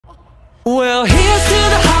Well, here's to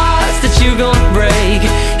the hearts that you're gonna break.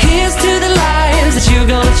 Here's to the lives that you're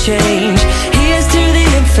gonna change. Here's to the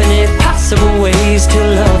infinite possible ways to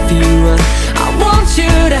love you. I want you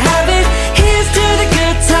to have it. Here's to the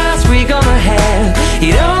good times we're gonna have.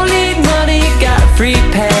 You don't need money, you got a free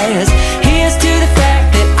pass. Here's to the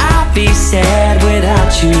fact that I'll be sad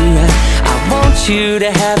without you. I want you to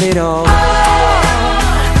have it all.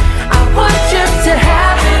 I want you to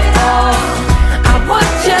have it all. I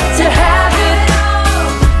want you to have it.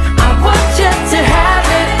 I want you to have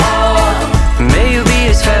it all. May you be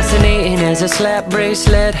as fascinating as a slap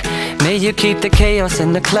bracelet. May you keep the chaos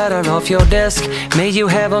and the clutter off your desk. May you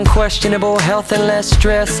have unquestionable health and less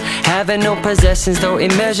stress. Having no possessions though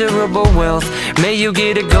immeasurable wealth. May you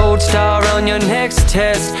get a gold star on your next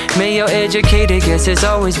test. May your educated guesses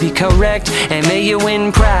always be correct. And may you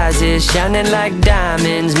win prizes shining like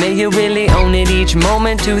diamonds. May you really own it each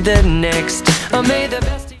moment to the next. Or may the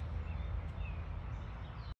best